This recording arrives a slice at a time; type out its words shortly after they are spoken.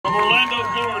Orlando,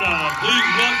 Florida, please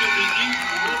welcome the East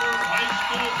River High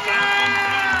School Falcon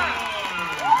Vanguard.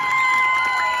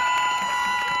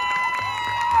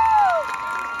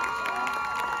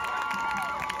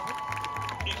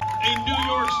 A New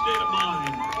York state of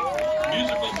mind.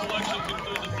 Musical selections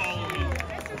include the following.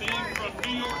 Theme from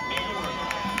New York, New York.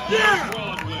 Yeah!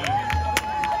 Broadway.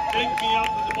 Take Me Out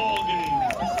to the Ball Game.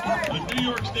 A New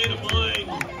York state of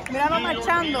mind. Míralo New York,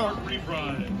 marchando. New York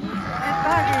reprise.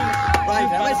 Está aquí. Right,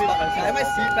 can I have my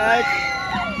seat back?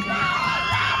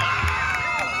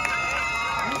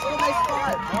 This is a nice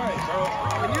spot. Alright, bro.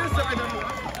 When you're inside,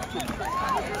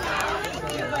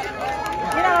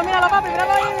 Míralo, míralo, papi,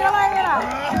 míralo ahí, mira.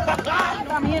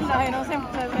 Esta mierda, no se...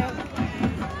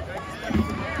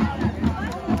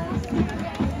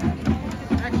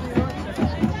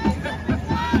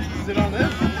 Is it on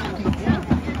this?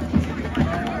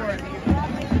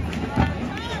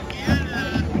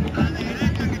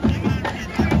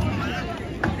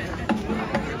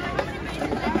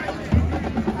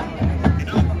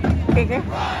 ¿Qué?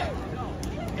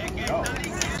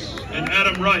 And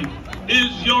Adam Wright,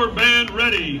 is your band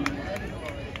ready?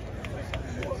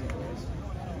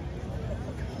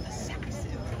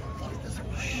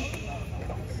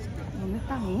 ¿Dónde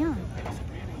está mía?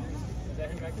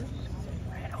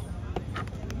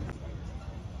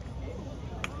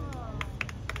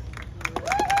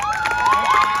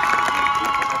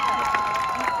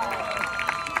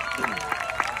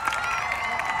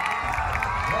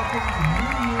 Welcome to New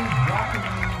Year's Rockin'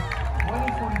 Eve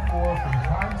 2024 from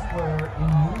Times Square in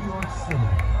New York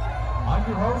City. I'm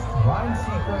your host, Ryan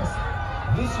Seacrest.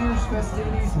 This year's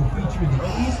festivities will feature the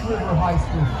East River High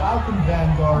School Falcon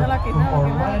Vanguard from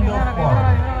Orlando,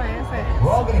 Florida.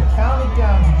 We're all going to count it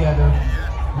down together.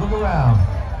 Look around.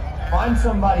 Find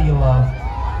somebody you love.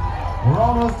 We're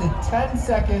almost at 10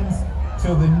 seconds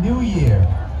till the new year.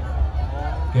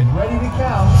 Get ready to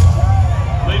count.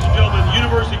 Ladies and gentlemen, the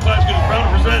University Classic is proud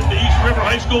to present the East River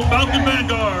High School Falcon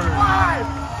Vanguard. 5,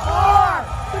 4,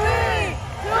 3,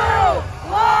 2,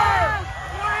 1.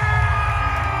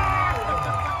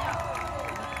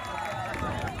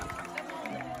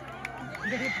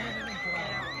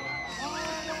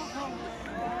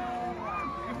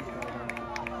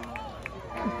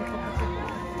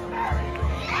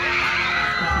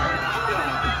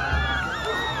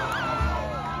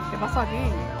 ¿Qué pasó aquí?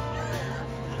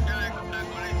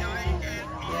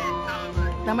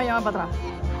 Dame llamar para atrás.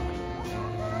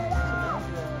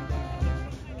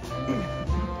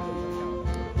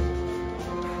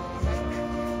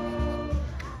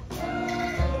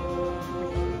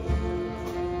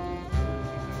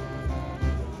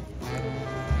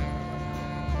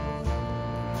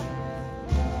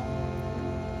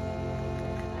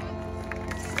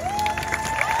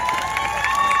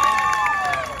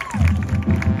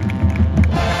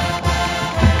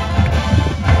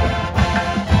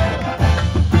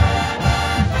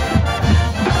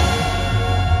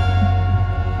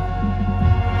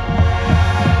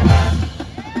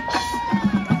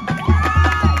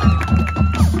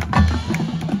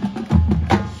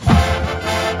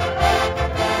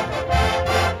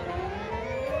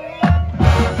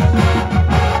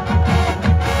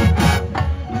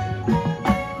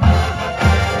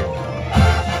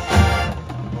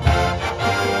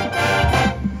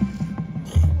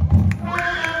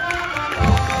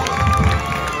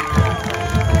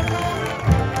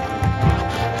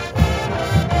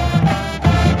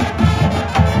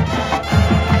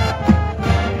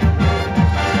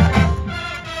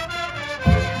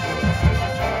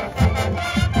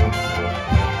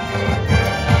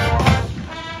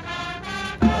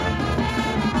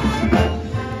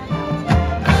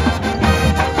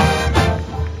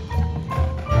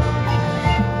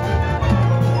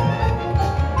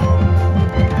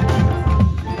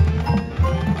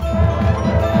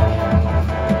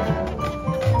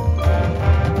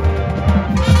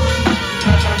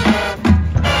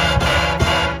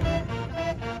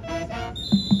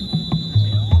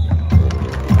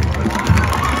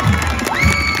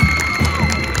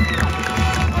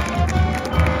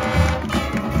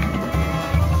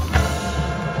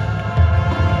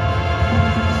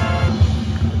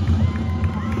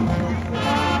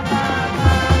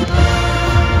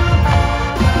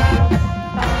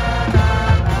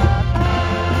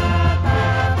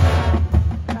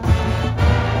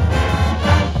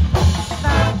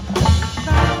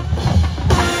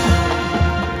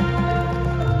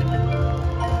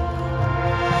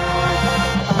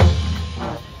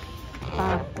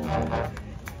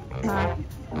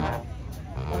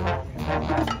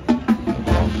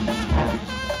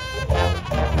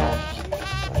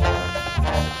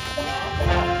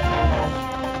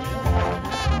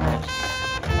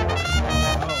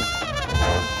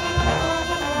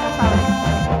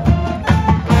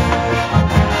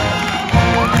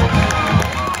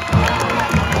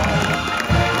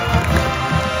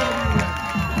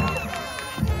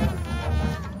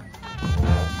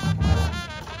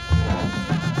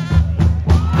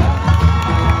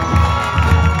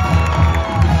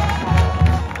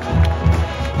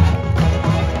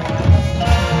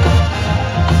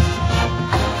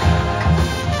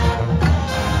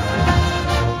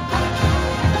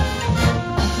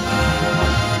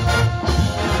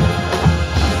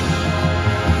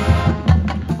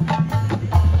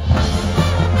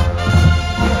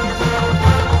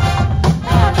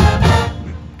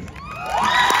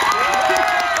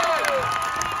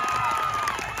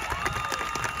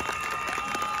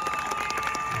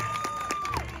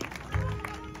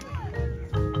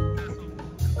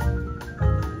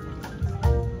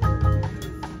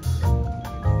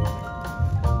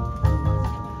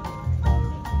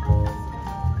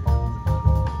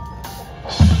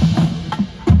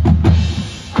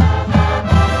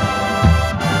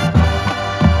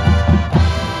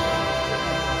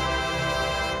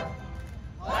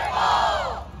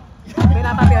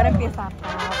 la papi, ahora empieza.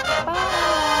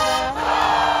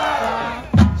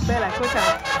 Vela, escucha.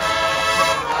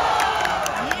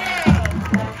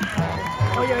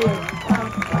 Oye, oye.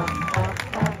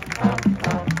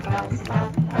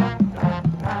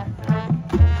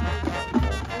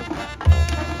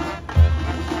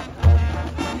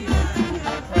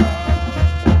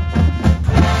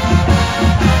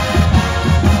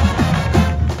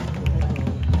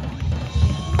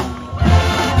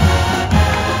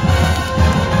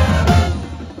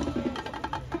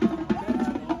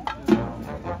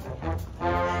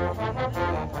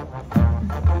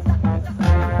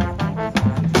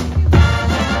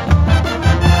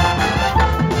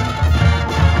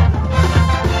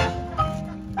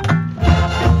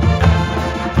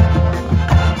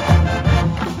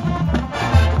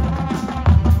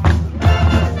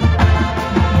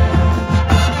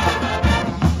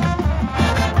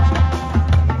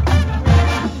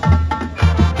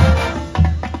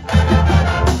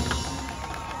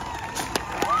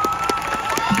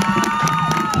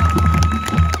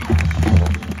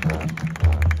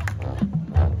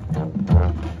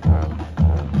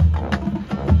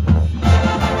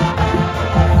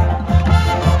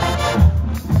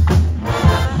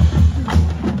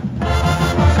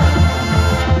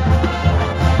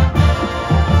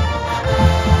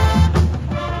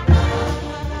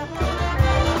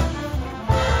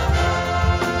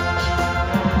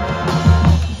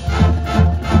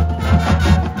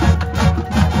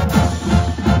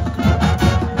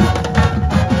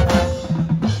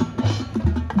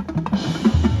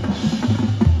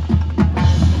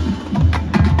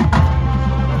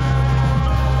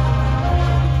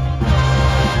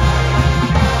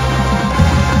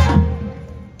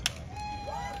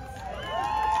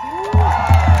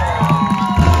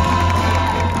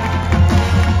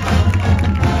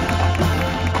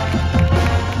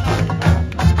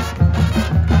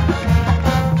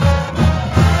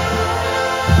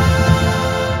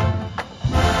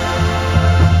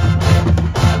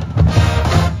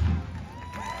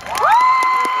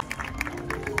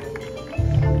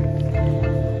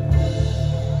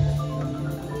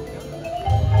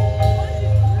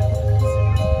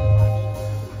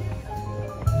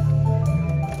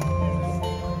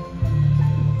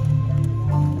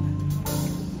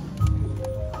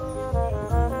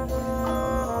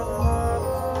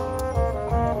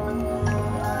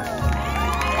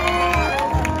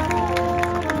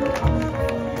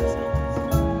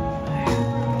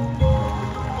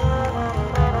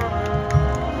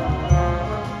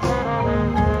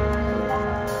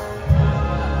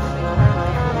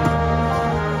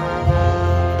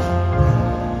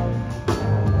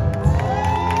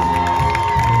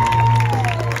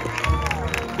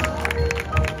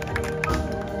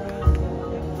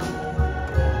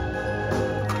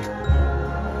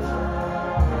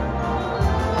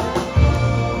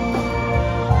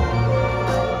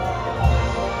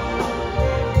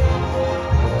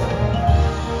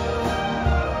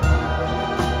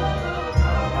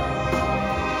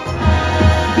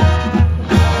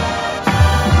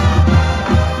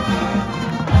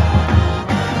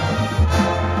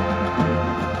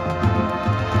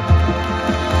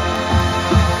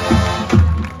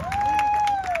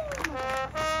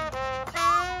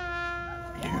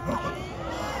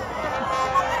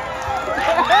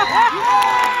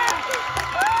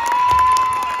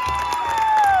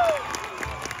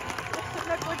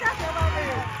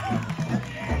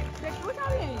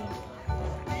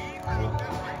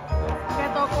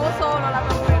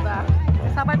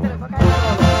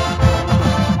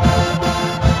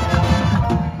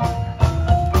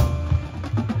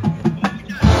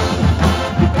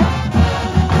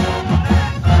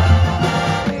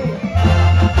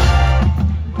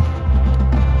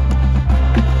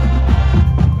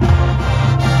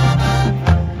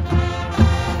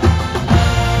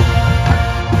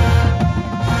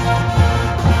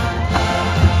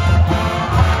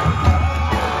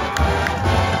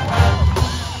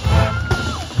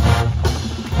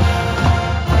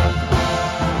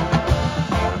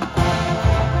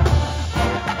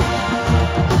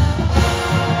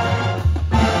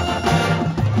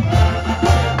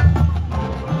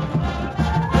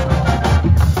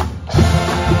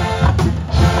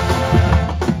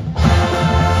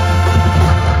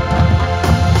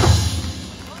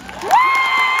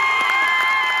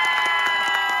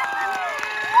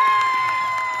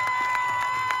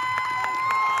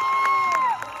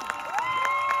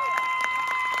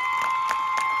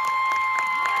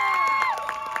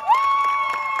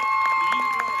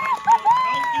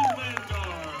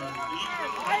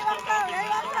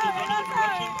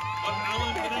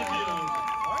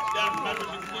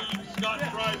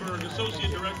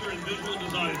 Associate Director and Visual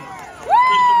Designer.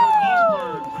 Christopher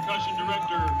Mossberg, Percussion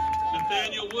Director.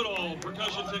 Nathaniel Woodall,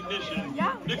 Percussion Technician.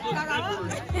 Nicholas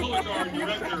Edwards, Color Guard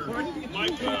Director.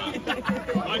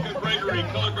 Micah Gregory,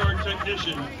 Color Guard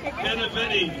Technician. Hannah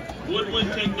Venning,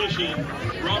 Woodwind Technician.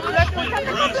 Robert Schmidt,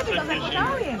 Brass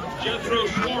Technician. Jethro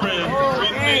Suarez,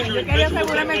 Drum Major and Visual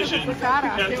Technician.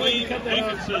 Kathleen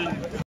Hankinson,